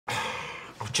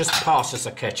Just pass us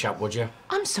a ketchup, would you?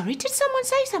 I'm sorry, did someone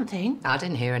say something? I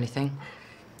didn't hear anything.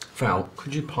 Val,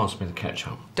 could you pass me the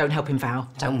ketchup? Don't help him, Val.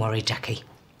 Don't worry, Jackie.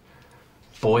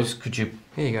 Boys, could you...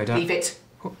 Here you go, Dad. Leave it.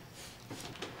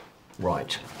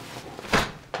 Right.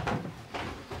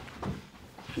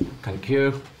 Thank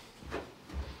you.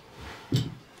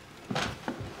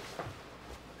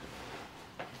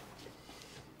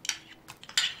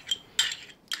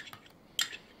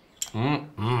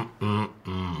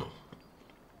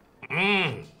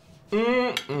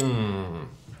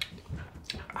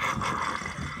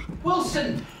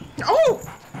 Wilson! Oh!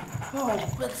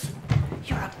 Oh, Wilson.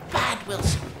 You're a bad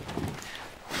Wilson.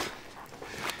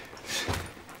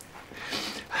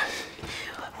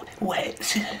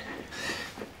 Wet.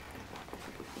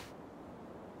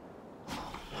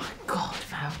 Oh, my God,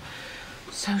 Val.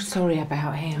 So sorry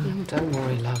about him. Don't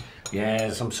worry, love.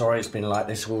 Yes, I'm sorry it's been like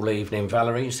this all evening,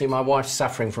 Valerie. You see, my wife's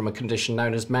suffering from a condition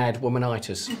known as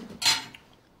Madwomanitis.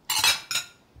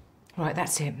 Right,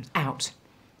 that's it. Out.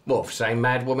 What, for saying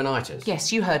Madwomanitis?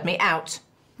 Yes, you heard me. Out.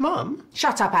 Mum?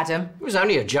 Shut up, Adam. It was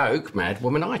only a joke,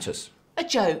 Madwomanitis. A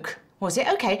joke. Was it?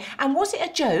 OK. And was it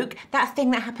a joke, that thing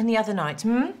that happened the other night,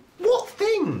 hmm? What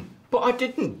thing? But I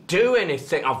didn't do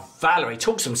anything. Oh, Valerie,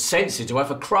 talk some sense into her,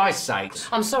 for Christ's sake.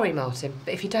 I'm sorry, Martin,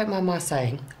 but if you don't mind my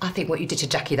saying, I think what you did to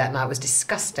Jackie that night was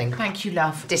disgusting. Thank you,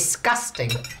 love.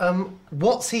 Disgusting.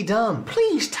 What's he done?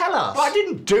 Please tell us. But I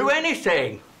didn't do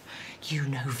anything. You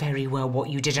know very well what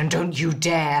you did, and don't you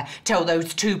dare tell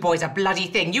those two boys a bloody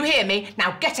thing. You hear me?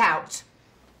 Now get out.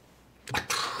 You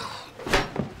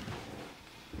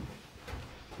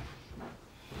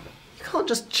can't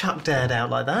just chuck Dad out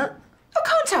like that. Oh,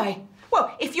 can't I?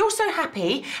 Well, if you're so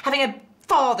happy having a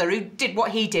father who did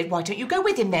what he did, why don't you go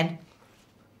with him then?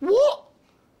 What?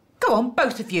 Go on,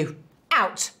 both of you.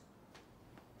 Out.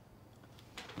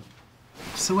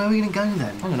 So where are we going to go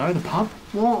then? I don't know, the pub?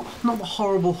 What? Not the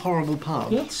horrible, horrible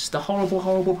pub. Yes, the horrible,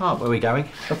 horrible pub. Where are we going?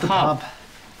 The pub.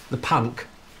 The punk.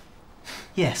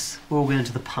 Yes, we're all going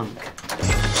to the punk.